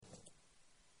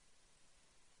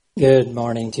Good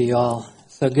morning to you all.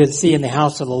 So good to see you in the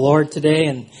house of the Lord today,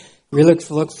 and we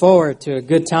look forward to a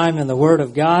good time in the Word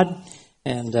of God,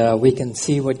 and we can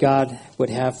see what God would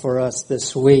have for us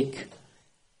this week.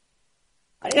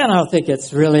 I don't think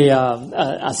it's really an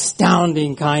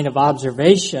astounding kind of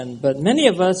observation, but many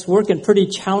of us work in pretty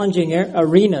challenging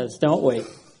arenas, don't we?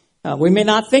 We may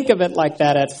not think of it like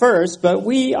that at first, but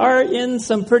we are in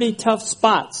some pretty tough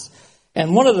spots.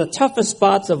 And one of the toughest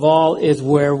spots of all is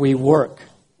where we work.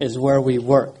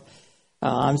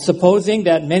 I'm supposing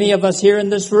that many of us here in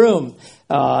this room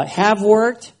have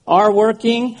worked, are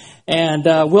working, and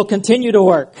will continue to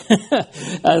work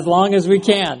as long as we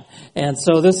can. And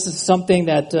so this is something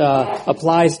that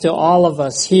applies to all of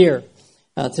us here.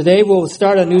 Today we'll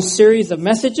start a new series of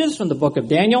messages from the book of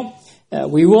Daniel.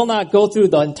 We will not go through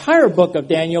the entire book of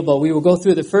Daniel, but we will go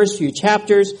through the first few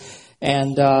chapters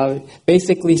and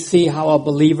basically see how a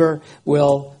believer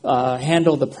will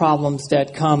handle the problems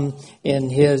that come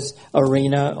in his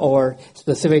arena or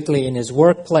specifically in his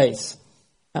workplace.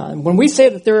 When we say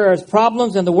that there are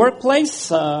problems in the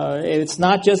workplace, it's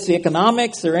not just the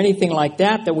economics or anything like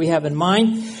that we have in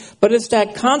mind, but it's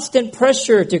that constant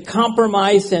pressure to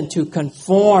compromise and to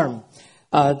conform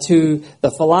to the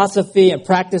philosophy and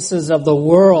practices of the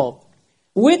world,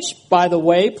 which, by the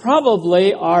way,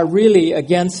 probably are really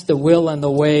against the will and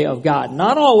the way of God.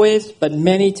 Not always, but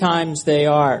many times they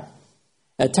are.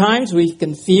 At times we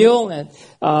can feel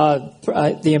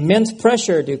the immense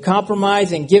pressure to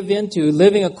compromise and give in to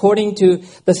living according to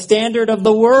the standard of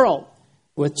the world,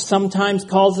 which sometimes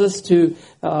calls us to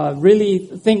really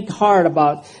think hard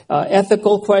about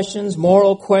ethical questions,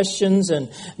 moral questions,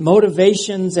 and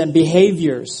motivations and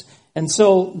behaviors. And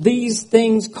so these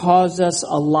things cause us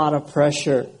a lot of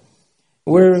pressure.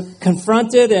 We're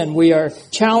confronted and we are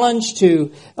challenged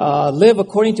to live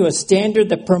according to a standard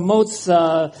that promotes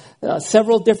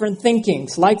several different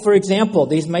thinkings. Like, for example,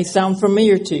 these may sound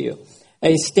familiar to you.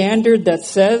 A standard that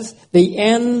says the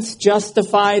ends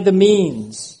justify the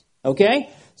means. Okay?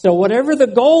 So whatever the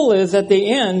goal is at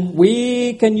the end,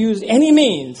 we can use any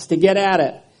means to get at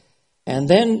it. And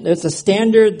then there's a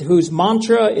standard whose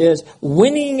mantra is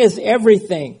winning is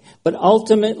everything, but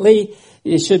ultimately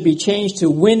it should be changed to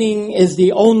winning is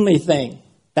the only thing.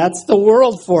 That's the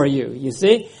world for you, you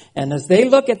see? And as they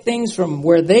look at things from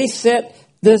where they sit,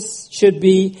 this should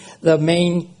be the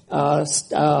main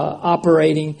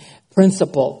operating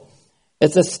principle.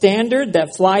 It's a standard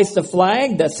that flies the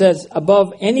flag that says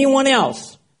above anyone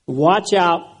else, watch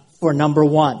out for number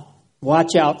one.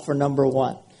 Watch out for number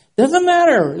one. Doesn't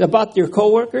matter about your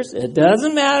coworkers. It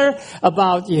doesn't matter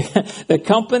about the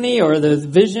company or the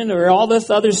vision or all this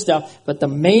other stuff. But the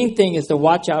main thing is to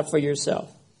watch out for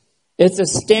yourself. It's a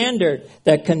standard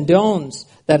that condones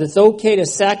that it's okay to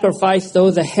sacrifice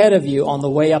those ahead of you on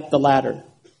the way up the ladder.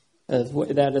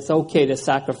 That it's okay to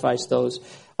sacrifice those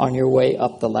on your way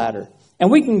up the ladder.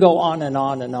 And we can go on and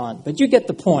on and on. But you get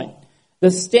the point.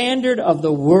 The standard of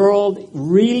the world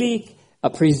really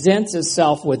presents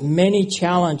itself with many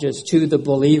challenges to the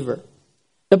believer.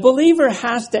 The believer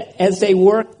has to, as they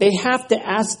work, they have to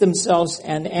ask themselves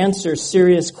and answer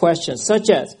serious questions, such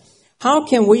as, how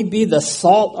can we be the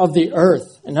salt of the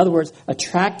earth? In other words,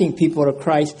 attracting people to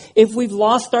Christ if we've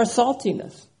lost our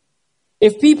saltiness.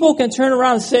 If people can turn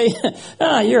around and say,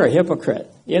 you're a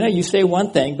hypocrite. You say one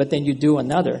thing, but then you do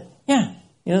another.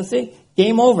 See,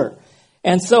 game over.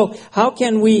 And so how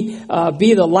can we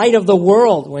be the light of the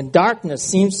world when darkness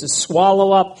seems to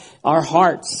swallow up our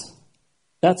hearts?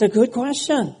 That's a good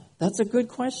question.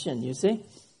 You see.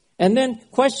 And then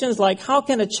questions like, how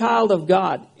can a child of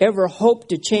God ever hope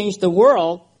to change the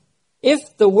world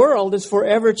if the world is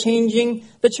forever changing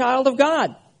the child of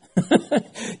God?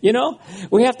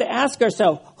 We have to ask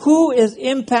ourselves, who is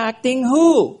impacting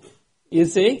who? You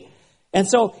see. And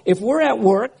so if we're at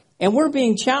work, and we're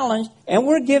being challenged, and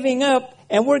we're giving up,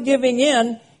 and we're giving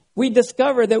in, we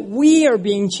discover that we are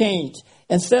being changed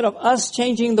instead of us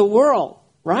changing the world,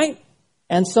 right?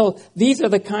 And so these are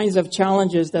the kinds of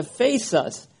challenges that face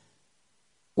us.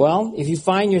 Well, if you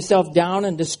find yourself down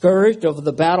and discouraged over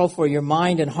the battle for your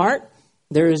mind and heart,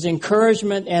 there is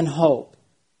encouragement and hope.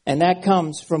 And that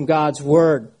comes from God's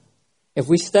Word. When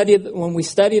we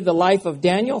study the life of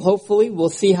Daniel, hopefully we'll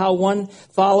see how one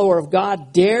follower of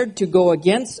God dared to go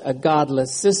against a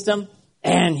godless system,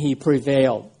 and he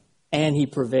prevailed.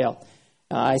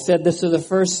 I said this to the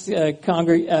first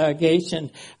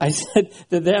congregation. I said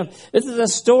to them, this is a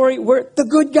story where the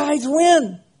good guys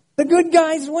win. The good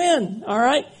guys win, all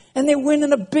right? And they win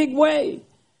in a big way.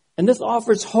 And this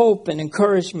offers hope and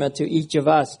encouragement to each of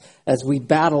us as we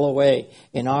battle away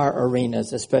in our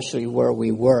arenas, especially where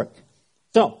we work.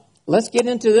 So, let's get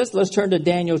into this. Let's turn to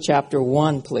Daniel chapter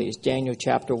 1, please. Daniel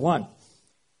chapter 1.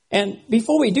 And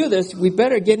before we do this, we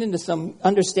better get into some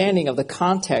understanding of the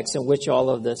context in which all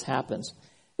of this happens.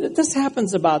 This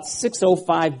happens about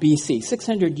 605 BC,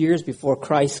 600 years before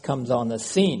Christ comes on the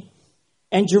scene.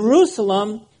 And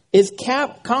Jerusalem is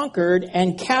conquered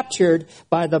and captured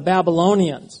by the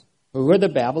Babylonians. Who were the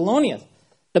Babylonians?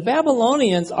 The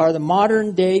Babylonians are the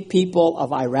modern-day people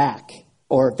of Iraq,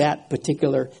 or that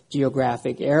particular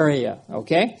geographic area,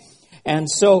 okay? And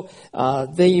so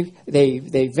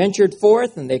they ventured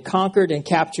forth and they conquered and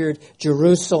captured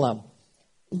Jerusalem.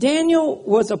 Daniel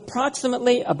was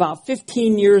approximately about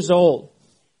 15 years old,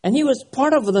 and he was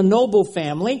part of the noble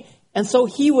family, and so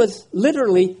he was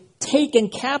literally taken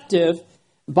captive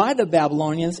by the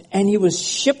Babylonians, and he was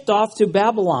shipped off to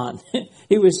Babylon.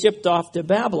 He was shipped off to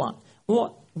Babylon.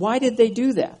 Well, why did they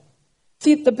do that?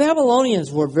 See, the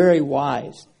Babylonians were very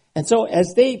wise, and so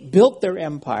as they built their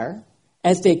empire,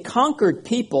 as they conquered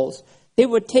peoples, they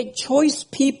would take choice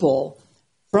people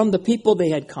from the people they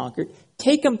had conquered,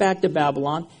 take them back to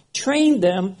Babylon, train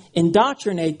them,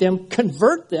 indoctrinate them,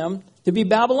 convert them to be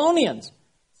Babylonians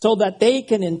so that they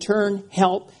can in turn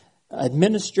help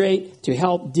administrate, to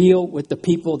help deal with the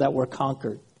people that were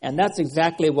conquered. And that's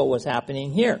exactly what was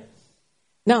happening here.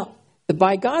 Now,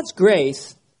 by God's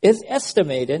grace, it's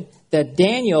estimated that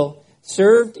Daniel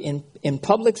served in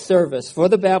public service for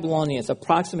the Babylonians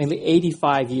approximately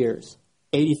 85 years.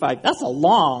 85, that's a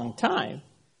long time.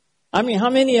 I mean, how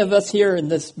many of us here in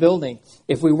this building,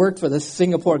 if we worked for the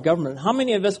Singapore government, how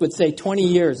many of us would say 20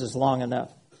 years is long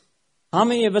enough? How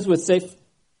many of us would say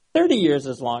 30 years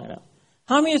is long enough?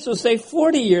 How many of us would say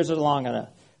 40 years is long enough?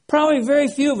 Probably very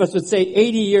few of us would say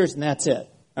 80 years and that's it.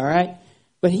 All right?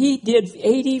 But he did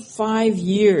 85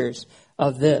 years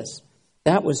of this.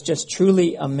 That was just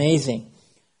truly amazing.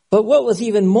 But what was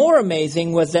even more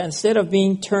amazing was that instead of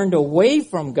being turned away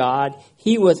from God,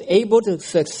 he was able to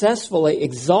successfully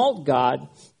exalt God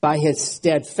by his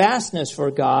steadfastness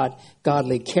for God,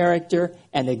 godly character,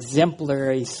 and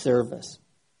exemplary service.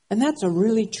 And that's a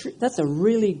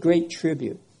really great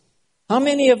tribute. How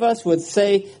many of us would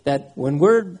say that when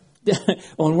we're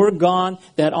gone,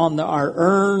 that on our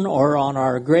urn or on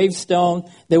our gravestone,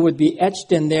 there would be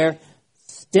etched in there,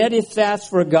 steadfast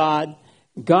for God,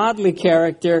 godly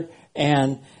character,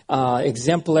 and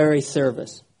exemplary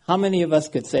service? How many of us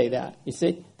could say that? You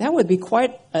see, that would be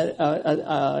quite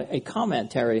a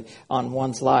commentary on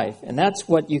one's life. And that's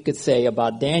what you could say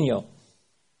about Daniel.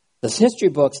 The history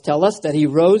books tell us that he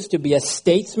rose to be a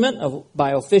statesman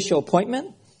by official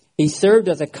appointment. He served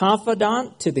as a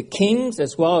confidant to the kings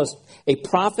as well as a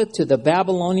prophet to the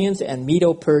Babylonians and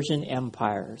Medo-Persian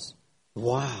empires.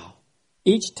 Wow.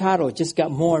 Each title just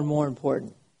got more and more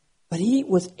important. But he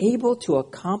was able to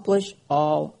accomplish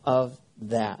all of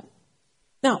that.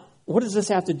 Now, what does this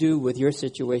have to do with your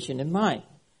situation and mine?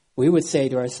 We would say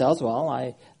to ourselves, well,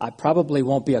 I probably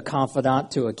won't be a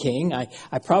confidant to a king.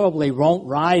 I probably won't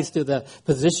rise to the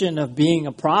position of being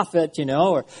a prophet,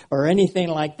 or anything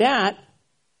like that.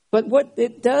 But what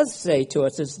it does say to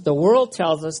us is the world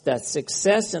tells us that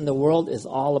success in the world is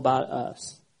all about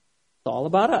us. It's all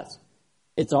about us.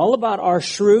 It's all about our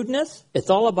shrewdness. It's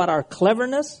all about our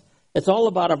cleverness. It's all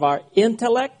about our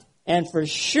intellect. And for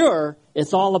sure,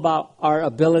 it's all about our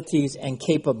abilities and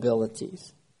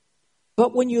capabilities.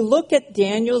 But when you look at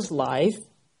Daniel's life,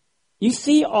 you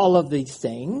see all of these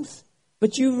things,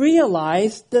 but you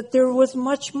realize that there was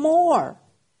much more.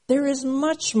 There is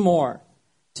much more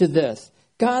to this.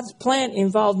 God's plan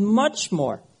involved much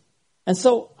more. And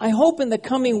so I hope in the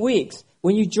coming weeks,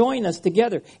 when you join us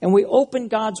together and we open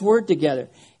God's Word together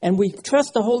and we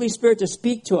trust the Holy Spirit to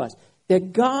speak to us,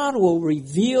 that God will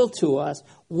reveal to us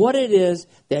what it is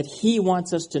that He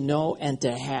wants us to know and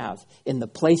to have in the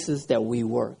places that we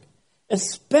work.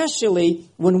 Especially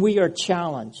when we are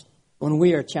challenged. When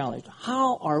we are challenged.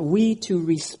 How are we to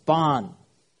respond?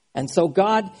 And so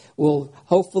God will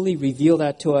hopefully reveal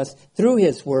that to us through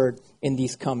His Word in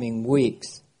these coming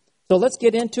weeks. So let's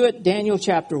get into it. Daniel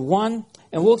chapter 1.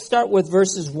 And we'll start with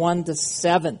verses 1 to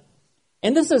 7.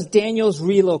 And this is Daniel's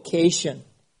relocation.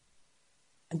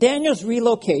 Daniel's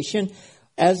relocation,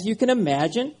 as you can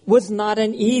imagine, was not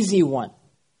an easy one.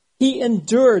 He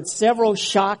endured several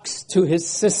shocks to his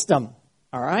system.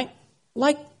 All right?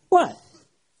 Like what?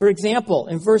 For example,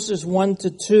 in verses 1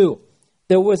 to 2,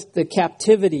 there was the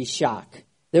captivity shock.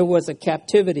 There was a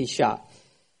captivity shock.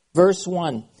 Verse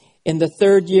 1, in the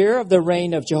 3rd year of the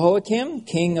reign of Jehoiakim,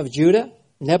 king of Judah,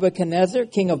 Nebuchadnezzar,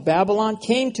 king of Babylon,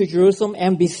 came to Jerusalem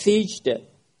and besieged it.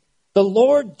 The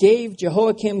Lord gave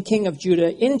Jehoiakim, king of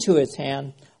Judah, into his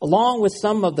hand, along with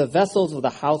some of the vessels of the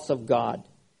house of God.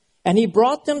 And he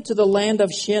brought them to the land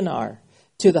of Shinar,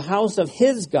 to the house of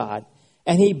his God,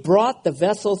 and he brought the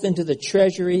vessels into the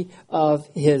treasury of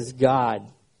his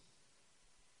God.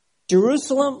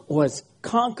 Jerusalem was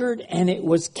conquered and it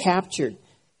was captured.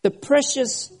 The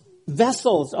precious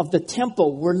vessels of the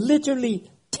temple were literally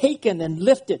taken and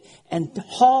lifted and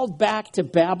hauled back to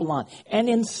Babylon and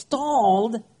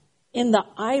installed in the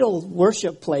idol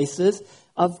worship places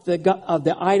of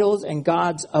the idols and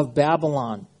gods of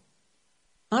Babylon.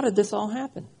 How did this all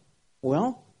happen?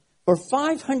 Well, for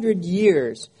 500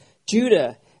 years,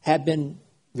 Judah had been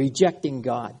rejecting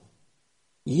God.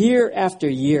 Year after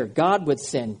year, God would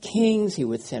send kings, he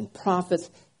would send prophets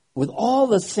with all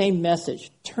the same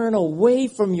message. Turn away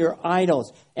from your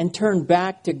idols and turn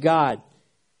back to God.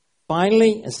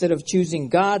 Finally, instead of choosing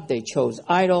God, they chose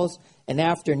idols. And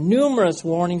after numerous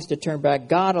warnings to turn back,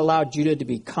 God allowed Judah to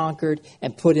be conquered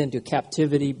and put into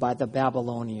captivity by the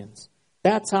Babylonians.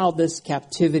 That's how this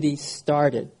captivity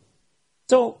started.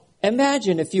 So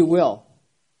imagine, if you will,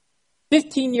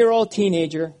 15-year-old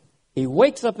teenager. He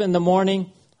wakes up in the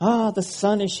morning. The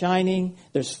sun is shining.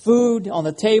 There's food on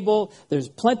the table. There's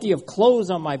plenty of clothes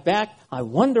on my back. I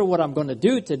wonder what I'm going to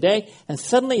do today. And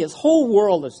suddenly his whole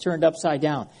world is turned upside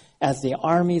down as the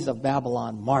armies of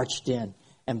Babylon marched in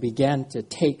and began to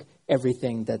take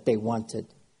everything that they wanted.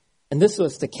 And this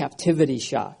was the captivity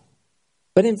shock.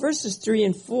 But in verses 3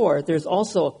 and 4, there's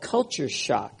also a culture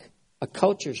shock. A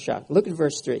culture shock. Look at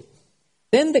verse 3.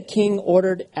 Then the king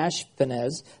ordered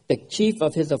Ashpenaz, the chief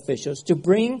of his officials, to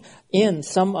bring in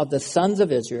some of the sons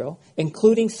of Israel,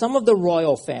 including some of the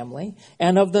royal family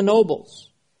and of the nobles,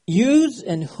 youths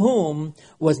in whom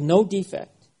was no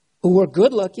defect, who were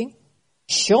good-looking,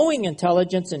 showing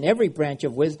intelligence in every branch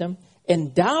of wisdom,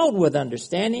 endowed with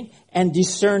understanding and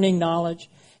discerning knowledge,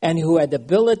 and who had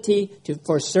ability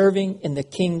for serving in the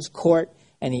king's court.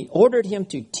 And he ordered him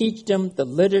to teach them the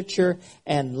literature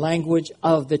and language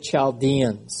of the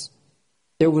Chaldeans.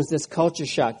 There was this culture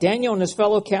shock. Daniel and his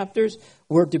fellow captors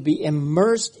were to be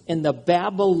immersed in the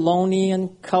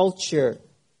Babylonian culture.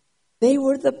 They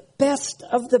were the best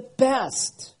of the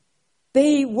best.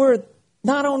 They were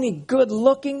not only good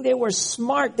looking, they were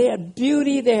smart. They had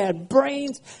beauty, they had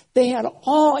brains, they had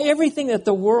everything that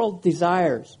the world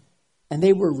desires. And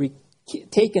they were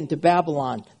taken to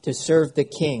Babylon to serve the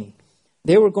king.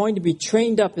 They were going to be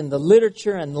trained up in the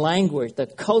literature and language, the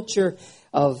culture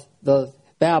of the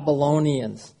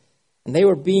Babylonians. And they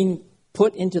were being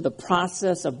put into the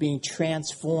process of being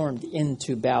transformed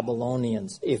into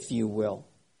Babylonians, if you will.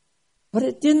 But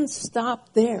it didn't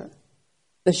stop there.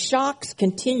 The shocks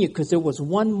continued because there was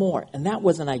one more, and that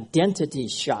was an identity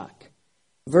shock.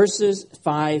 Verses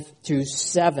 5 through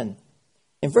 7.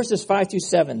 In verses 5 through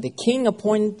 7, the king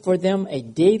appointed for them a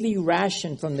daily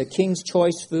ration from the king's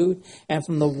choice food and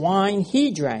from the wine he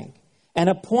drank, and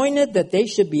appointed that they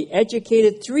should be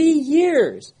educated 3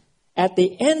 years, at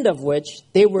the end of which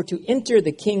they were to enter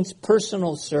the king's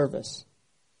personal service.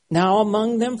 Now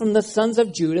among them from the sons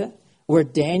of Judah were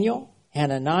Daniel,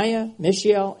 Hananiah,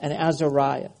 Mishael, and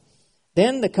Azariah.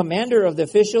 Then the commander of the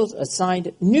officials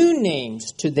assigned new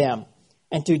names to them.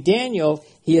 And to Daniel,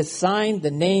 he assigned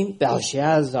the name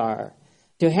Belshazzar.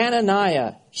 To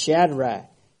Hananiah, Shadrach.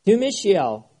 To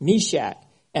Mishael, Meshach.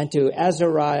 And to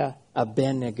Azariah,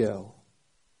 Abednego.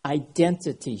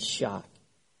 Identity shock.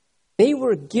 They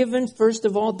were given, first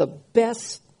of all, the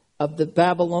best of the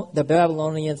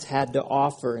Babylonians had to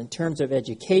offer in terms of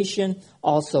education,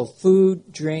 also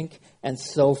food, drink, and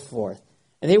so forth.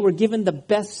 And they were given the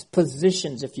best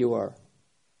positions, if you were.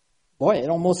 Boy,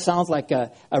 it almost sounds like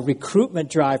a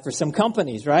recruitment drive for some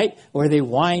companies, right? Where they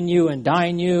wine you and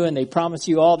dine you and they promise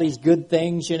you all these good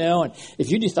things, and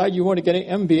if you decide you want to get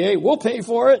an MBA, we'll pay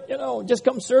for it, just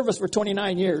come serve us for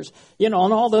 29 years, and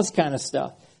all this kind of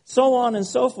stuff. So on and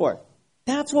so forth.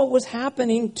 That's what was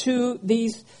happening to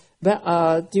these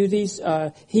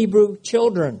Hebrew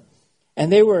children.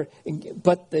 And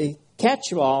but the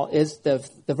catch-all is the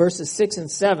verses 6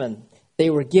 and 7. They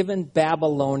were given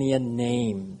Babylonian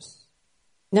names.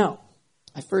 Now,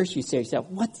 at first you say to yourself,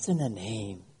 what's in a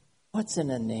name? What's in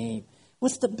a name?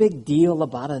 What's the big deal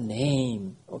about a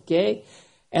name? Okay?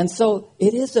 And so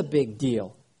it is a big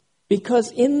deal.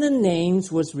 Because in the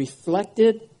names was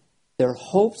reflected their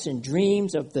hopes and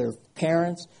dreams of their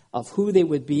parents of who they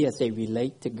would be as they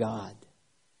relate to God.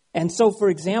 And so, for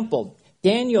example,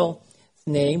 Daniel's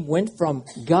name went from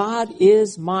God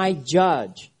is my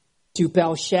judge to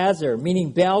Belshazzar,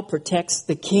 meaning Bel protects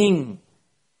the king.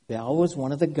 Bel was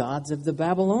one of the gods of the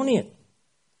Babylonian.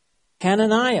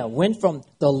 Hananiah went from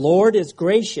the Lord is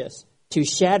gracious to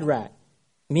Shadrach,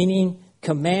 meaning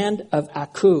command of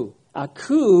Aku.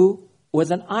 Aku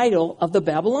was an idol of the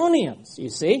Babylonians, you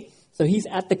see. So he's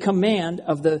at the command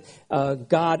of the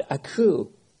god Aku.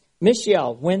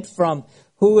 Mishael went from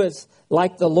who is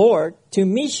like the Lord to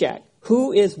Meshach,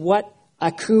 who is what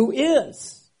Aku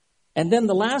is. And then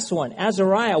the last one,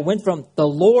 Azariah, went from the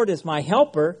Lord is my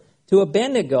helper to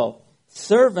Abednego,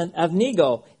 servant of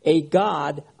Nego, a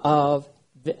god of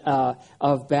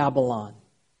Babylon.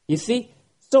 You see?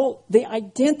 So the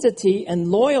identity and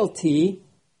loyalty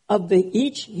of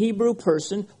each Hebrew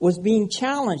person was being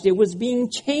challenged. It was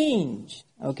being changed.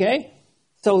 Okay?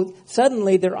 So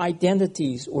suddenly their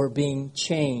identities were being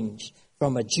changed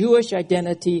from a Jewish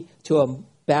identity to a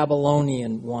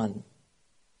Babylonian one.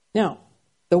 Now,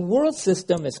 the world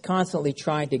system is constantly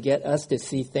trying to get us to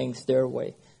see things their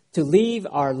way, to leave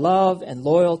our love and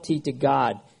loyalty to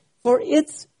God for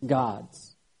its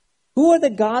gods. Who are the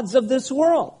gods of this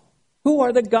world? Who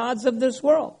are the gods of this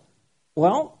world?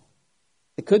 Well,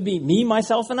 it could be me,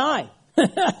 myself, and I.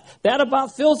 That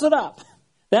about fills it up.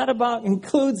 That about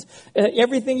includes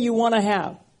everything you want to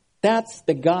have. That's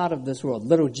the God of this world,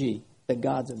 little g, the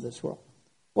gods of this world.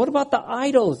 What about the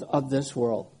idols of this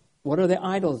world? What are the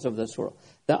idols of this world?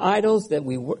 The idols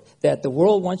that the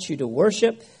world wants you to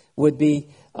worship would be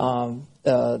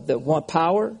the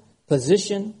power,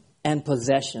 position, and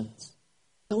possessions.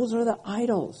 Those are the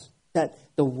idols that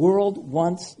the world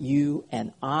wants you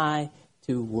and I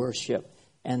to worship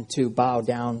and to bow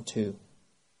down to.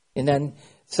 And then,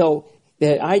 so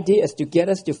the idea is to get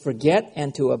us to forget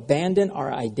and to abandon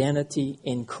our identity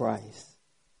in Christ.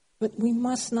 But we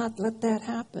must not let that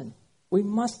happen. We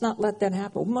must not let that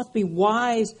happen. We must be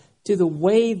wise to the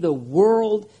way the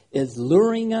world is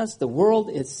luring us. The world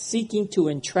is seeking to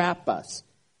entrap us.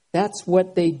 That's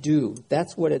what they do.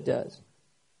 That's what it does.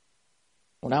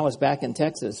 When I was back in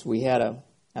Texas, we had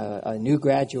a new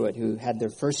graduate who had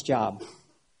their first job.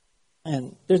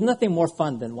 And there's nothing more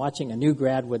fun than watching a new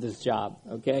grad with his job,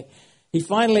 okay? He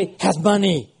finally has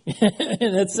money,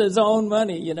 and it's his own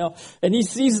money, you know. And he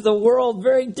sees the world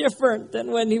very different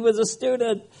than when he was a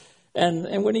student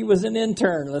and when he was an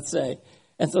intern, let's say.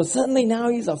 And so suddenly now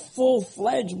he's a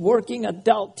full-fledged working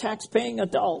adult, tax-paying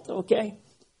adult, okay?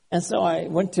 And so I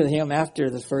went to him after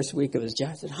the first week of his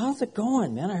job. I said, how's it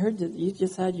going, man? I heard that you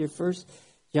just had your first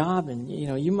job, and, you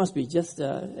know, you must be just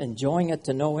enjoying it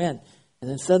to no end. And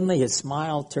then suddenly his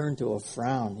smile turned to a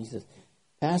frown. He says,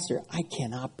 Pastor, I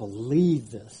cannot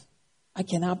believe this. I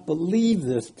cannot believe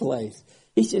this place.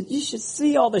 He said, you should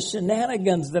see all the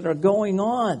shenanigans that are going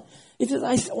on. He says,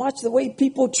 I watch the way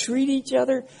people treat each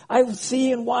other. I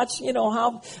see and watch, you know,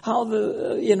 how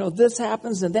the, you know, this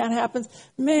happens and that happens.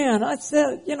 Man, I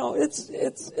said, you know, it's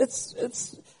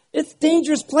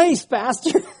dangerous place,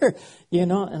 Pastor. You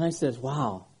know, and I said,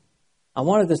 wow. I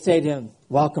wanted to say to him,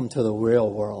 welcome to the real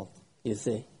world, you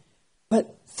see.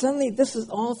 But suddenly this is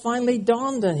all finally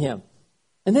dawned on him.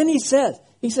 And then he says,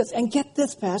 and get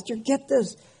this, Pastor, get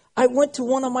this. I went to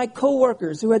one of my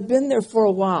coworkers who had been there for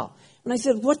a while. And I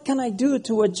said, what can I do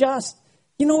to adjust?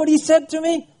 You know what he said to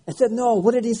me? I said, no,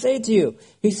 what did he say to you?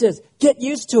 He says, get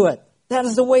used to it. That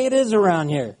is the way it is around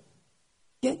here.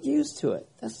 Get used to it.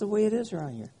 That's the way it is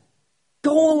around here.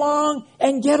 Go along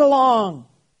and get along.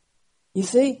 You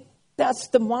see? That's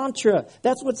the mantra.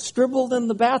 That's what's scribbled in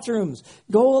the bathrooms.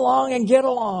 Go along and get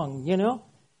along, you know?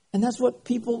 And that's what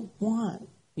people want.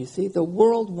 You see, the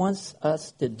world wants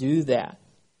us to do that.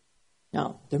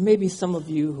 Now, there may be some of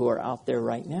you who are out there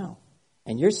right now,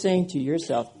 and you're saying to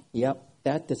yourself, yep,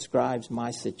 that describes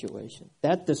my situation.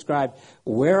 That describes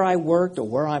where I worked or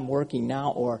where I'm working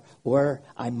now or where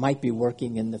I might be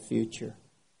working in the future.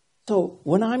 So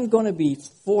when I'm going to be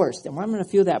forced and when I'm going to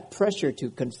feel that pressure to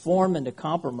conform and to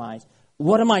compromise,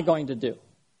 what am I going to do?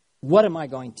 What am I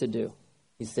going to do?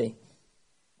 You see?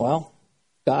 Well,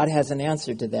 God has an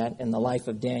answer to that in the life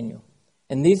of Daniel.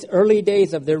 In these early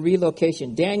days of their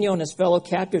relocation, Daniel and his fellow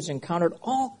captives encountered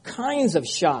all kinds of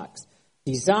shocks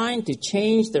designed to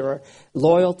change their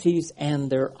loyalties and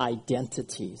their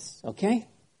identities. Okay?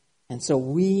 And so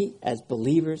we as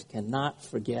believers cannot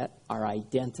forget our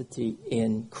identity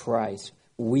in Christ.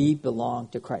 We belong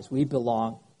to Christ. We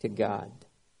belong to God.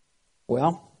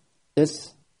 Well,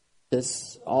 this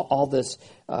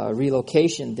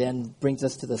relocation then brings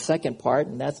us to the second part,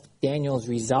 and that's Daniel's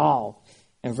resolve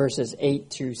in verses 8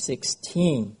 through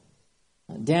 16.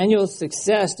 Daniel's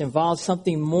success involves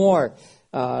something more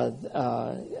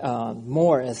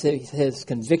as his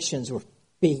convictions were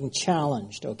being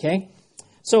challenged, okay?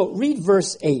 So read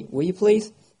verse 8, will you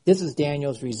please? This is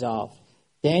Daniel's resolve.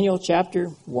 Daniel chapter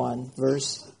 1,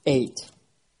 verse 8.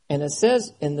 And it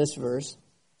says in this verse,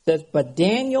 but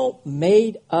Daniel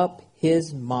made up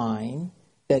his mind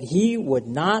that he would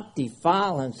not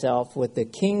defile himself with the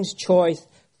king's choice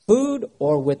food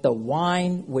or with the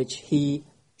wine which he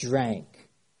drank.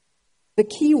 The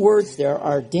key words there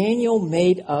are Daniel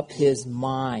made up his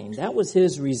mind. That was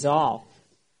his resolve.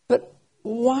 But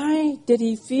why did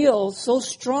he feel so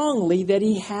strongly that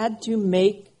he had to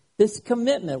make this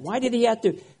commitment? Why did he have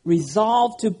to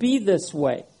resolve to be this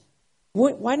way?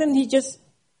 Why didn't he just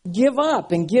give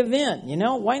up and give in?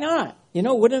 Why not?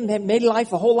 Wouldn't have made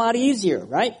life a whole lot easier,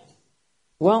 right?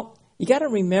 Well, you got to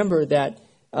remember that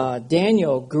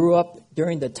Daniel grew up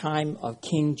during the time of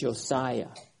King Josiah.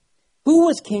 Who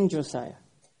was King Josiah?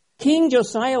 King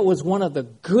Josiah was one of the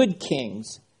good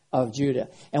kings of Judah.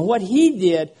 And what he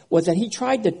did was that he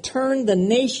tried to turn the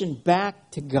nation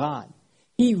back to God.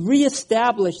 He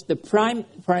reestablished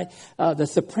the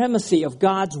supremacy of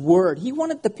God's word. He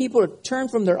wanted the people to turn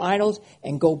from their idols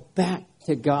and go back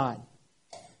to God.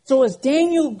 So as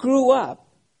Daniel grew up,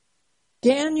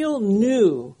 Daniel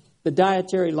knew the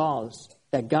dietary laws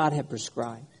that God had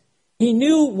prescribed. He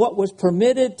knew what was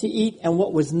permitted to eat and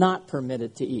what was not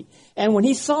permitted to eat. And when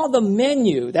he saw the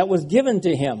menu that was given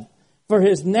to him for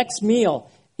his next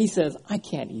meal, he says, I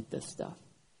can't eat this stuff.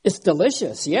 It's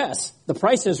delicious, yes. The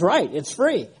price is right. It's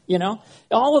free,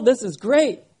 All of this is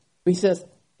great. But he says,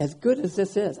 as good as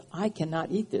this is, I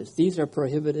cannot eat this. These are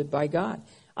prohibited by God.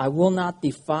 I will not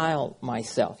defile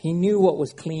myself. He knew what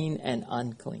was clean and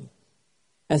unclean.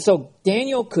 And so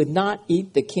Daniel could not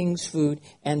eat the king's food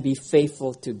and be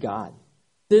faithful to God.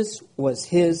 This was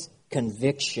his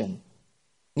conviction.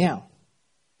 Now,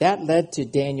 that led to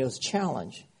Daniel's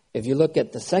challenge. If you look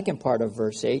at the second part of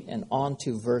verse 8 and on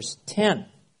to verse 10,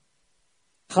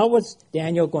 how was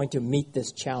Daniel going to meet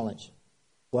this challenge?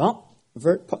 Well,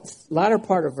 latter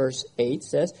part of verse 8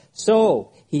 says,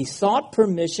 so he sought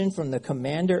permission from the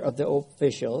commander of the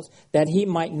officials that he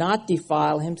might not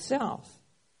defile himself.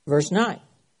 Verse 9.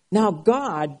 Now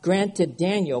God granted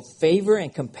Daniel favor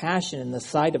and compassion in the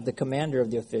sight of the commander of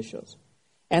the officials.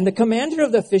 And the commander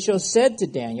of the officials said to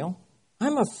Daniel,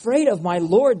 I'm afraid of my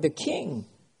lord the king,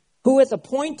 who has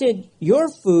appointed your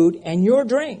food and your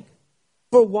drink.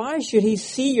 For why should he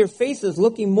see your faces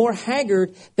looking more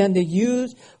haggard than the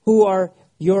youths who are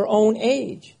your own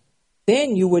age?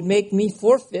 Then you would make me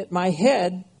forfeit my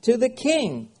head to the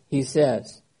king, he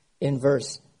says in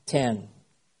verse 10.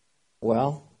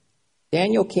 Well,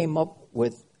 Daniel came up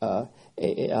with a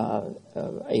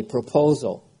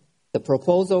proposal. The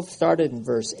proposal started in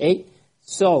verse 8.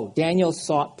 So Daniel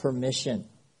sought permission.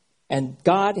 And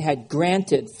God had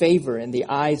granted favor in the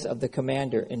eyes of the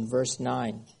commander in verse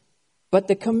 9. But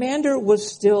the commander was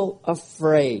still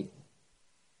afraid.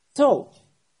 So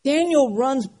Daniel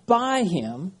runs by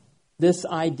him this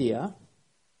idea.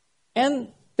 And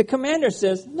the commander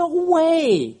says, no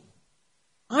way.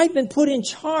 I've been put in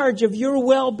charge of your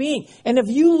well-being. And if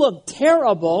you look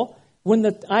terrible when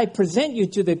I present you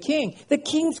to the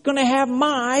king's going to have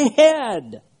my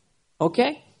head.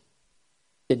 Okay?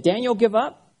 Did Daniel give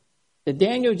up? Did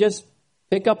Daniel just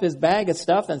pick up his bag of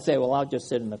stuff and say, well, I'll just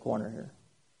sit in the corner here?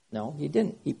 No, he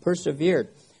didn't. He persevered.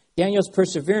 Daniel's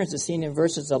perseverance is seen in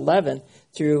verses 11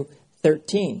 through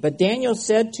 13. But Daniel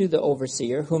said to the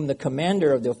overseer, whom the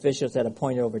commander of the officials had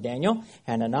appointed over Daniel,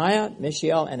 Hananiah,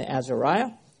 Mishael, and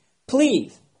Azariah,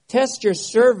 please test your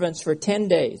servants for 10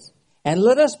 days, and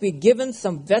let us be given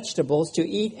some vegetables to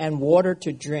eat and water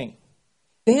to drink.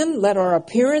 Then let our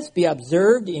appearance be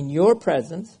observed in your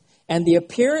presence, and the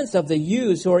appearance of the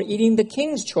youths who are eating the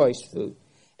king's choice food,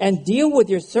 and deal with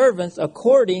your servants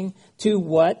according to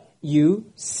what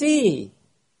you see.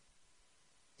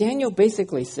 Daniel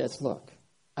basically says, look,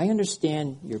 I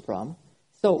understand your problem,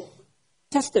 so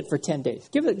test it for 10 days.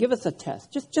 Give us a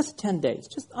test. Just 10 days.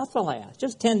 That's all I ask.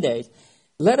 Just 10 days.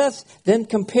 Let us then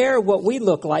compare what we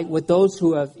look like with those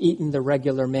who have eaten the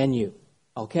regular menu.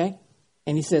 Okay?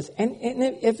 And he says, and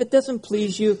if it doesn't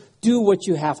please you, do what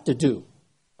you have to do.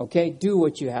 Okay? Do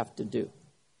what you have to do.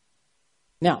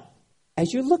 Now,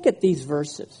 as you look at these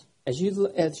verses,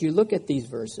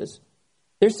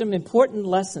 there's some important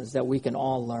lessons that we can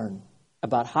all learn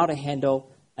about how to handle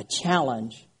a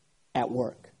challenge at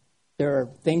work. There are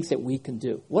things that we can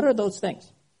do. What are those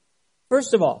things?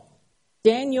 First of all,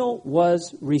 Daniel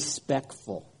was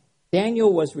respectful.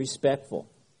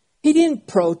 He didn't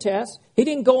protest. He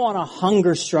didn't go on a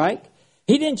hunger strike.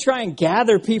 He didn't try and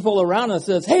gather people around and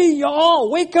says, hey, y'all,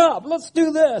 wake up. Let's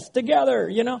do this together,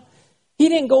 He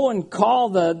didn't go and call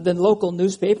the local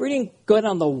newspaper. He didn't go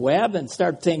on the web and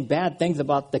start saying bad things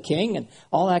about the king and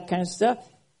all that kind of stuff.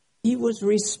 He was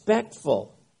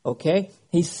respectful, okay?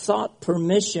 He sought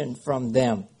permission from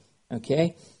them,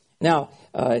 okay? Now,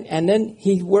 and then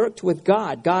he worked with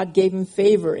God. God gave him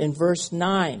favor in verse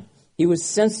 9. He was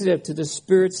sensitive to the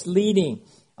Spirit's leading.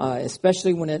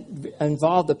 especially when it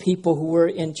involved the people who were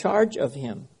in charge of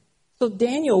him. So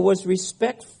Daniel was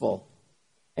respectful.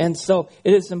 And so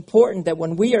it is important that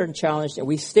when we are challenged and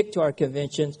we stick to our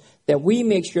convictions, that we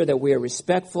make sure that we are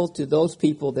respectful to those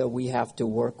people that we have to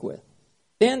work with.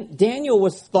 Then Daniel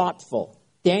was thoughtful.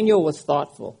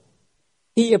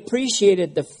 He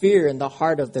appreciated the fear in the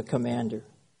heart of the commander.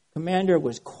 Commander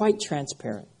was quite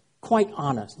transparent, quite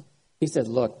honest. He said,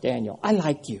 look, Daniel, I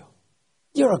like you.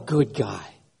 You're a good guy.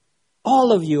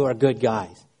 All of you are good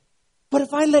guys. But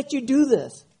if I let you do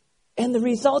this and the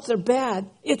results are bad,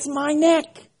 it's my neck.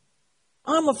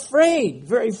 I'm afraid,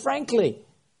 very frankly.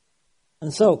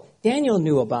 And so Daniel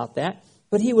knew about that,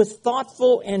 but he was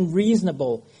thoughtful and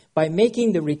reasonable by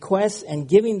making the request and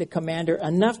giving the commander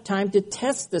enough time to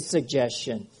test the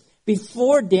suggestion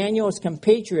before Daniel's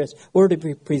compatriots were to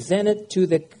be presented to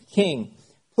the king.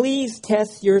 Please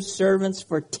test your servants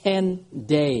for 10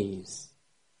 days.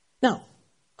 Now,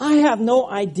 I have no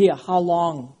idea how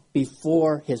long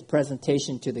before his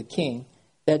presentation to the king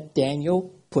that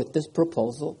Daniel put this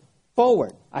proposal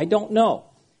forward. I don't know.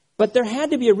 But there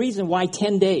had to be a reason why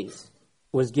 10 days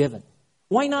was given.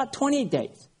 Why not 20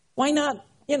 days? Why not,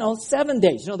 7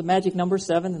 days? The magic number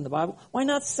 7 in the Bible? Why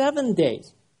not 7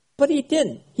 days? But he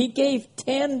didn't. He gave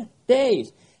 10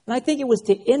 days. And I think it was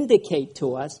to indicate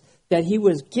to us that he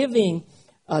was giving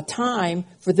time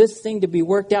for this thing to be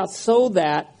worked out so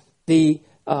that the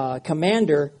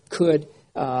commander could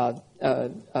get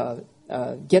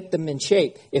them in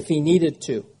shape if he needed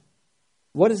to.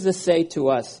 What does this say to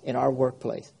us in our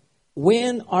workplace?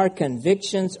 When our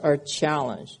convictions are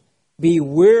challenged, be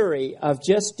wary of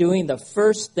just doing the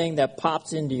first thing that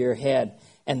pops into your head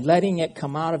and letting it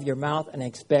come out of your mouth and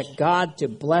expect God to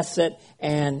bless it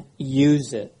and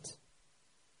use it.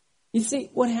 You see,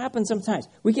 what happens sometimes?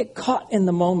 We get caught in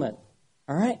the moment,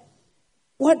 all right?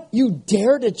 What, you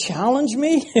dare to challenge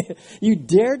me? You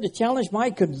dare to challenge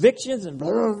my convictions? And,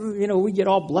 we get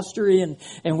all blustery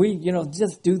and we,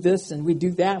 just do this and we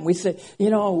do that. And we say,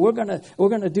 we're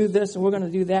going to do this and we're going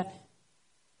to do that.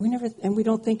 We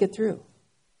don't think it through.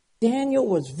 Daniel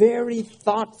was very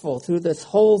thoughtful through this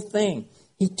whole thing.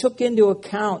 He took into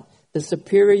account the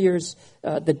superior's,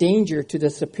 the danger to the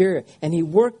superior. And he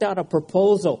worked out a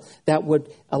proposal that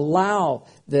would allow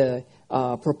the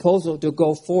proposal to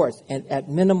go forth and at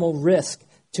minimal risk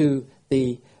to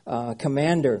the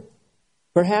commander.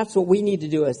 Perhaps what we need to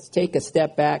do is take a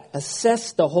step back,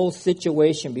 assess the whole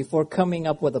situation before coming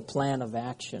up with a plan of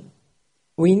action.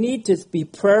 We need to be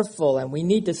prayerful and we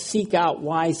need to seek out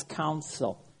wise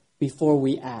counsel before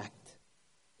we act.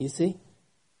 You see?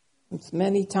 It's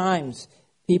many times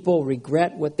people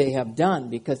regret what they have done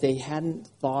because they hadn't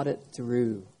thought it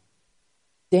through.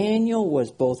 Daniel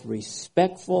was both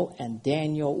respectful and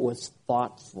Daniel was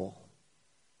thoughtful.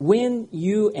 When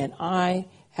you and I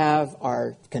have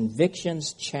our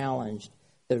convictions challenged,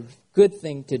 the good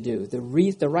thing to do,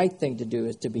 the right thing to do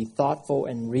is to be thoughtful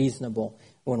and reasonable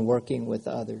when working with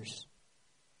others.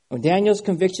 When Daniel's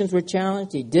convictions were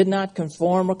challenged, he did not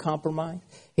conform or compromise.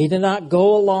 He did not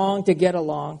go along to get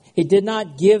along. He did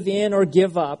not give in or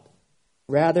give up.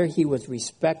 Rather, he was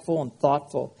respectful and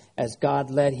thoughtful as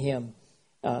God led him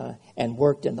and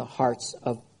worked in the hearts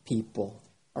of people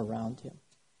around him.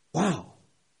 Wow.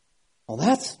 Well,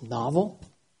 that's novel.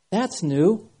 That's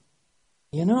new.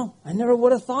 I never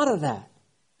would have thought of that.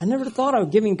 I never thought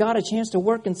of giving God a chance to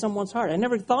work in someone's heart. I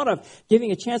never thought of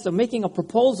giving a chance of making a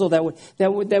proposal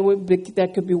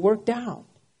that could be worked out.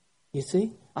 You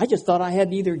see, I just thought I had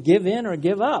to either give in or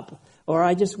give up, or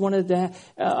I just wanted to.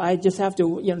 I just have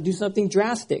to, do something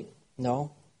drastic.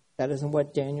 No, that isn't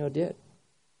what Daniel did.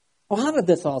 Well, how did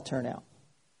this all turn out?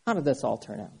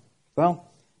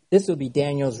 Well, this will be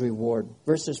Daniel's reward.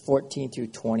 Verses 14 through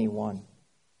 21.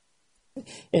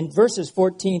 In verses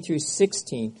 14 through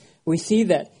 16, we see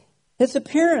that his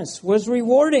appearance was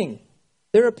rewarding.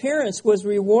 Their appearance was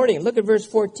rewarding. Look at verse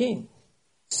 14.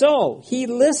 So he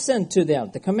listened to them,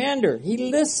 the commander,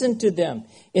 he listened to them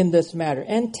in this matter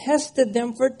and tested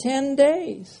them for 10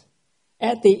 days.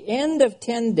 At the end of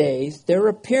 10 days, their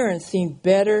appearance seemed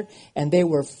better and they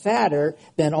were fatter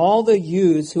than all the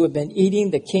youths who had been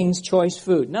eating the king's choice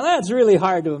food. Now that's really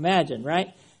hard to imagine,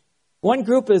 right?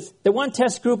 The one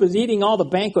test group is eating all the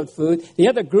banquet food. The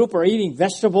other group are eating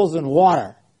vegetables and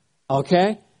water.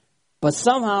 Okay? But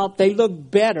somehow they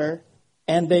looked better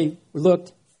and they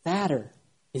looked fatter.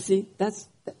 You see, the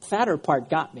fatter part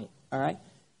got me. All right?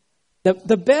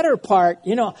 The better part,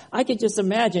 I could just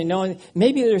imagine,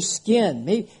 maybe their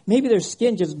skin, maybe their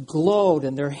skin just glowed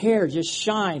and their hair just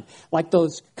shined like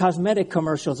those cosmetic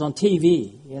commercials on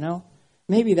TV,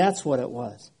 Maybe that's what it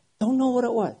was. Don't know what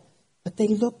it was. But they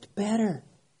looked better.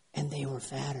 and they were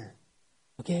fatter.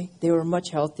 Okay? They were much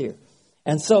healthier.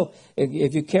 And so,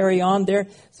 if you carry on there,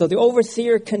 so the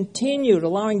overseer continued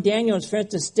allowing Daniel and his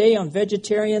friends to stay on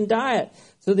vegetarian diet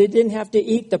so they didn't have to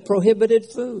eat the prohibited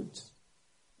foods.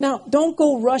 Now, don't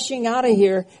go rushing out of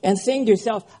here and saying to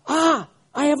yourself, I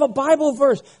have a Bible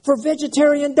verse for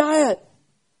vegetarian diet.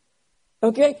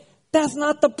 Okay? That's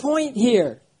not the point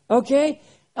here. Okay?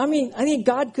 I think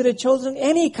God could have chosen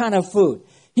any kind of food.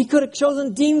 He could have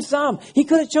chosen dim sum. He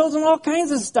could have chosen all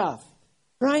kinds of stuff.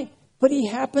 Right? But he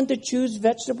happened to choose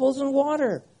vegetables and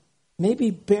water. Maybe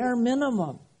bare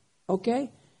minimum. Okay?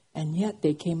 And yet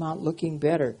they came out looking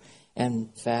better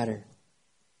and fatter.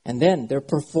 And then their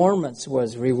performance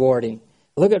was rewarding.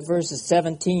 Look at verses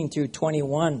 17 through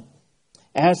 21.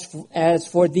 As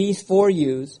for these 4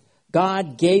 youths,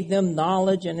 God gave them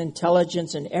knowledge and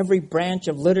intelligence in every branch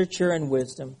of literature and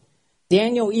wisdom.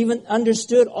 Daniel even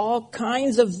understood all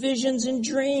kinds of visions and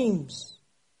dreams.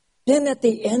 Then at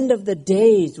the end of the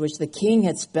days which the king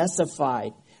had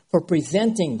specified for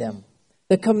presenting them,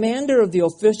 the commander of the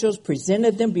officials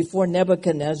presented them before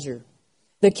Nebuchadnezzar.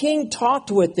 The king talked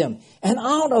with them, and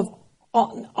out of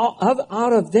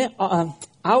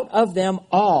them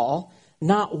all,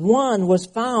 not one was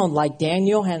found like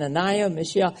Daniel, Hananiah,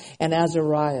 Mishael, and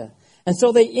Azariah. And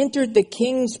so they entered the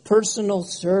king's personal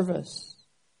service.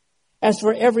 As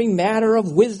for every matter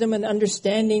of wisdom and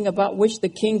understanding about which the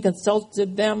king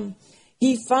consulted them,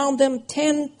 he found them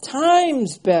 10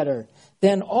 times better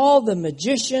than all the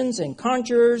magicians and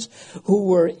conjurers who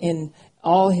were in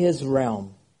all his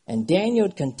realm. And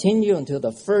Daniel continued until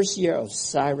the first year of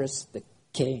Cyrus the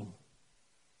king.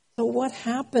 So what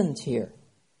happened here?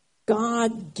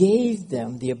 God gave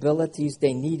them the abilities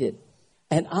they needed.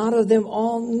 And out of them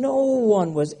all, no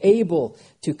one was able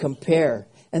to compare.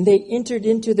 And they entered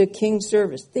into the king's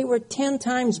service. They were 10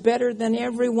 times better than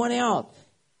everyone else.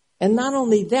 And not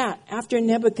only that, after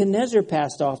Nebuchadnezzar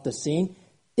passed off the scene,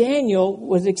 Daniel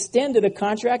was extended a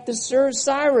contract to serve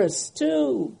Cyrus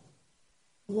too.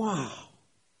 Wow.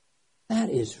 That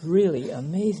is really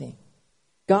amazing.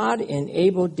 God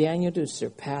enabled Daniel to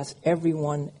surpass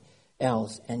everyone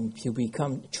else and to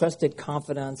become trusted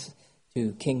confidants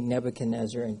to King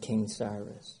Nebuchadnezzar and King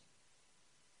Cyrus.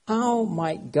 How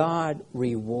might God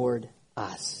reward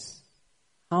us?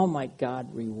 How might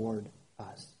God reward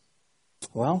us?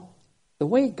 Well, the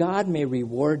way God may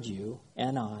reward you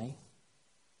and I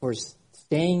for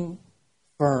staying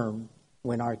firm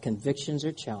when our convictions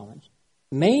are challenged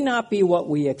may not be what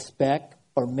we expect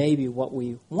or maybe what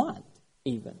we want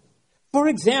even. For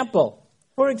example,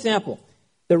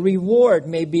 the reward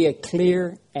may be a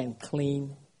clear and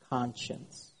clean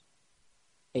conscience.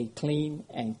 A clean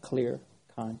and clear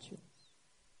conscience.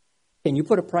 Can you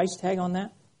put a price tag on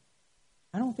that?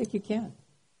 I don't think you can.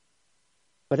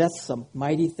 But that's a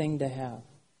mighty thing to have.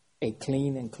 A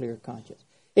clean and clear conscience.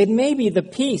 It may be the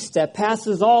peace that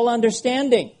passes all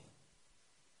understanding.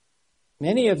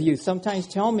 Many of you sometimes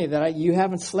tell me that you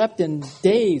haven't slept in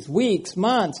days, weeks,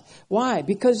 months. Why?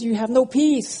 Because you have no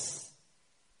peace.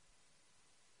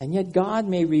 And yet God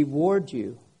may reward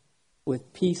you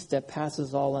with peace that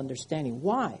passes all understanding.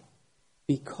 Why?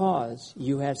 Because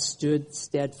you have stood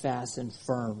steadfast and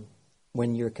firm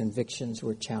when your convictions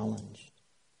were challenged.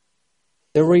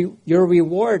 Your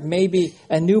reward may be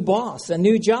a new boss, a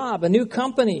new job, a new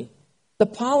company. The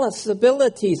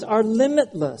possibilities are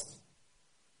limitless.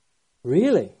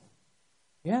 Really?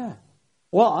 Yeah.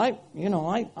 Well,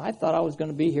 I thought I was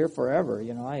going to be here forever.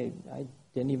 I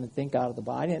didn't even think out of the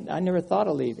box. I never thought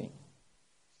of leaving.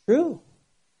 True.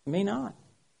 It may not.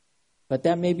 But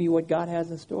that may be what God has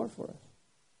in store for us.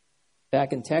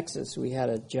 Back in Texas, we had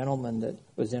a gentleman that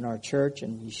was in our church,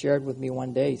 and he shared with me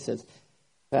one day. He says,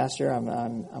 "Pastor, I'm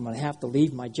going to have to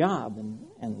leave my job."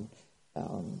 And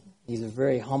he's a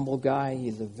very humble guy.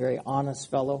 He's a very honest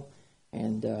fellow.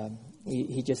 And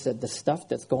he just said, the stuff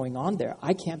that's going on there,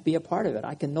 I can't be a part of it.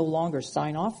 I can no longer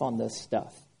sign off on this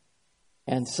stuff.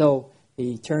 And so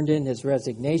he turned in his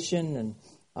resignation,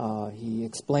 and he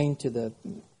explained to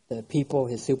the people,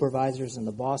 his supervisors and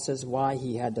the bosses, why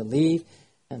he had to leave.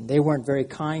 And they weren't very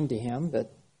kind to him, but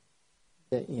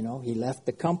he left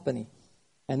the company.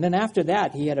 And then after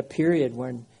that, he had a period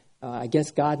when I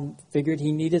guess God figured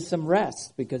he needed some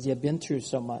rest because he had been through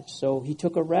so much. So he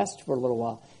took a rest for a little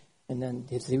while. And then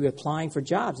he was applying for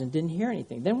jobs and didn't hear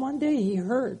anything. Then one day he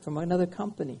heard from another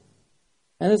company.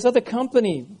 And this other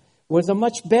company was a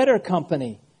much better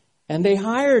company. And they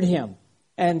hired him.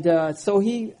 And so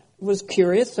he was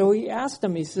curious. So he asked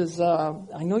them, he says,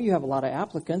 I know you have a lot of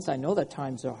applicants. I know that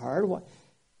times are hard.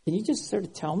 Can you just sort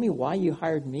of tell me why you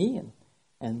hired me?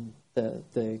 And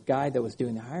the guy that was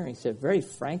doing the hiring said, very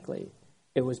frankly,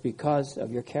 It was because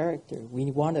of your character.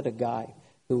 We wanted a guy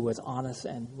who was honest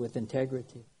and with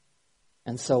integrity.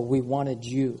 And so we wanted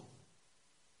you.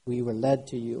 We were led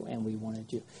to you, and we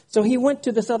wanted you. So he went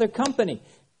to this other company.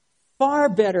 Far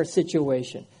better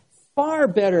situation. Far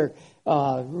better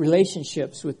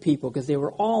relationships with people because they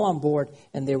were all on board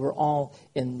and they were all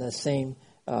in the same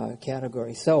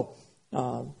category. So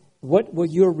what will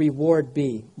your reward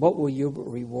be? What will your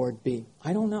reward be?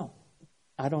 I don't know.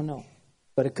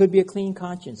 But it could be a clean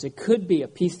conscience. It could be a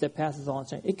peace that passes all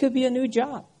understanding. It could be a new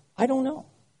job. I don't know.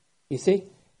 You see?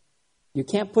 You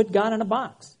can't put God in a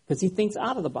box because he thinks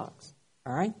out of the box.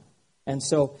 All right? And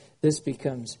so this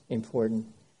becomes important.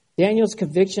 Daniel's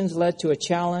convictions led to a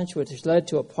challenge, which led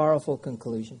to a powerful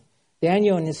conclusion.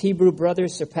 Daniel and his Hebrew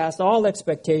brothers surpassed all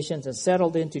expectations and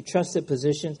settled into trusted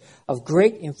positions of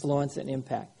great influence and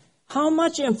impact. How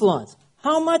much influence?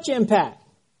 How much impact?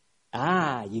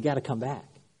 You got to come back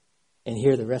and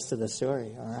hear the rest of the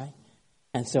story, all right?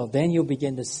 And so then you'll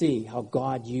begin to see how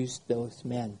God used those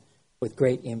men with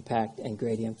great impact and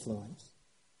great influence.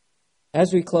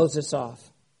 As we close this off,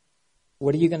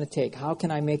 what are you going to take? How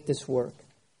can I make this work?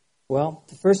 Well,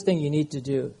 the first thing you need to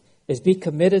do is be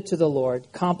committed to the Lord,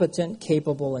 competent,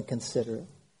 capable, and considerate.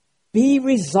 Be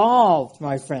resolved,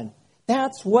 my friend.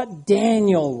 That's what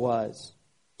Daniel was.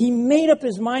 He made up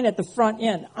his mind at the front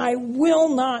end. I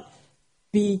will not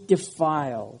be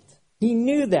defiled. He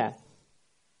knew that.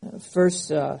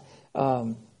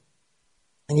 And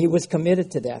he was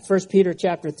committed to that. 1 Peter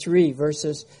chapter 3,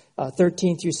 verses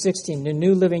 13 through 16, the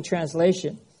New Living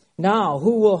Translation. Now,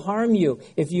 who will harm you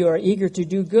if you are eager to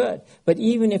do good? But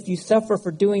even if you suffer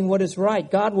for doing what is right,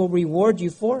 God will reward you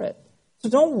for it. So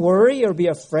don't worry or be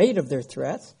afraid of their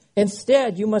threats.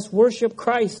 Instead, you must worship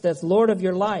Christ as Lord of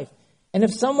your life. And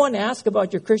if someone asks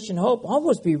about your Christian hope,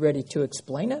 always be ready to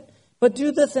explain it. But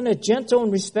do this in a gentle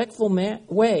and respectful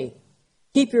way.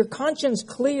 Keep your conscience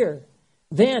clear.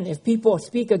 Then, if people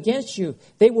speak against you,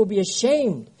 they will be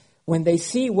ashamed when they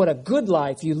see what a good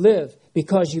life you live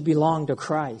because you belong to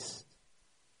Christ.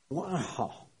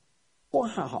 Wow.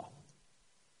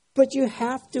 But you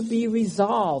have to be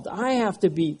resolved. I have to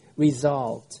be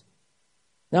resolved.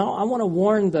 Now, I want to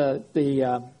warn the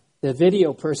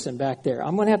video person back there.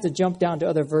 I'm going to have to jump down to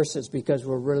other verses because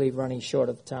we're really running short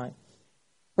of time.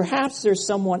 Perhaps there's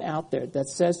someone out there that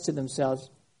says to themselves,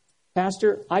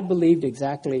 Pastor, I believed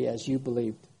exactly as you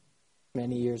believed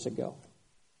many years ago.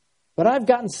 But I've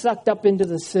gotten sucked up into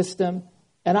the system,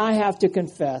 and I have to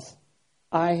confess,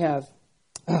 I have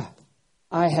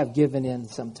given in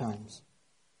sometimes.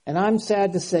 And I'm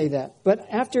sad to say that. But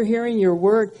after hearing your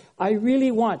word, I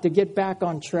really want to get back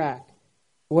on track.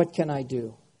 What can I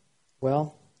do?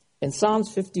 Well, in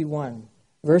Psalms 51,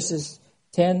 verses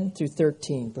 10 through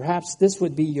 13, perhaps this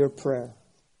would be your prayer.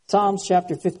 Psalms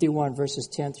chapter 51, verses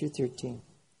 10 through 13.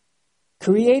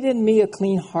 Create in me a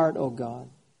clean heart, O God,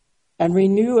 and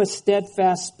renew a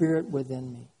steadfast spirit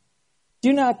within me.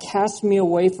 Do not cast me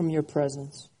away from your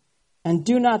presence, and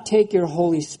do not take your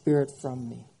Holy Spirit from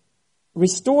me.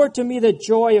 Restore to me the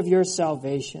joy of your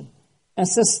salvation, and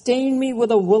sustain me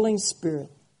with a willing spirit.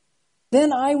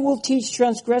 Then I will teach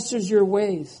transgressors your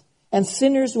ways, and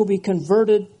sinners will be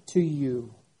converted to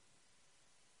you.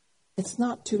 It's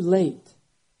not too late,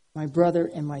 my brother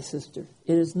and my sister.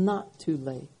 It is not too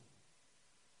late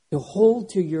to hold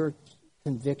to your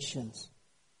convictions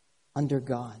under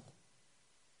God.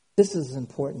 This is an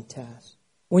important task.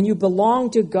 When you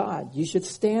belong to God, you should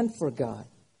stand for God.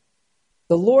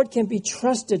 The Lord can be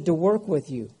trusted to work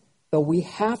with you, but we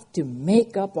have to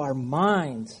make up our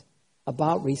minds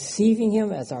about receiving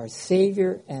Him as our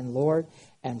Savior and Lord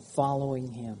and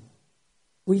following Him.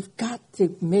 We've got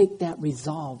to make that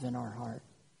resolve in our heart.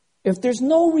 If there's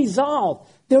no resolve,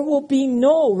 there will be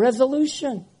no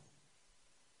resolution.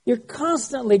 You're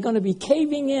constantly going to be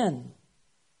caving in.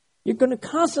 You're going to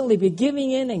constantly be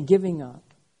giving in and giving up.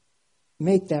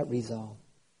 Make that resolve.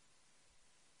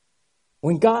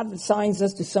 When God assigns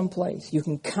us to some place, you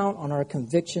can count on our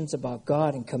convictions about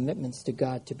God and commitments to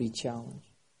God to be challenged.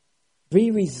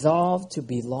 Be resolved to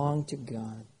belong to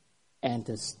God and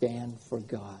to stand for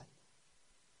God.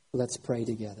 Let's pray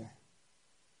together.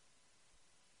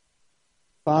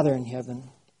 Father in heaven,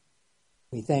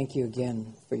 we thank you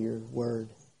again for your word.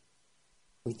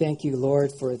 We thank you,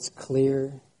 Lord, for its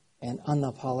clear and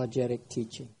unapologetic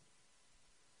teaching.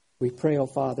 We pray, oh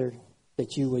Father,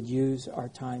 that you would use our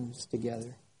times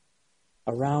together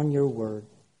around your word,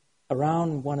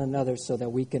 around one another so that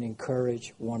we can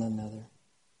encourage one another.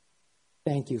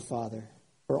 Thank you, Father,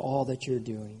 for all that you're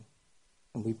doing.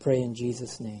 And we pray in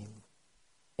Jesus' name.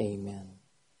 Amen.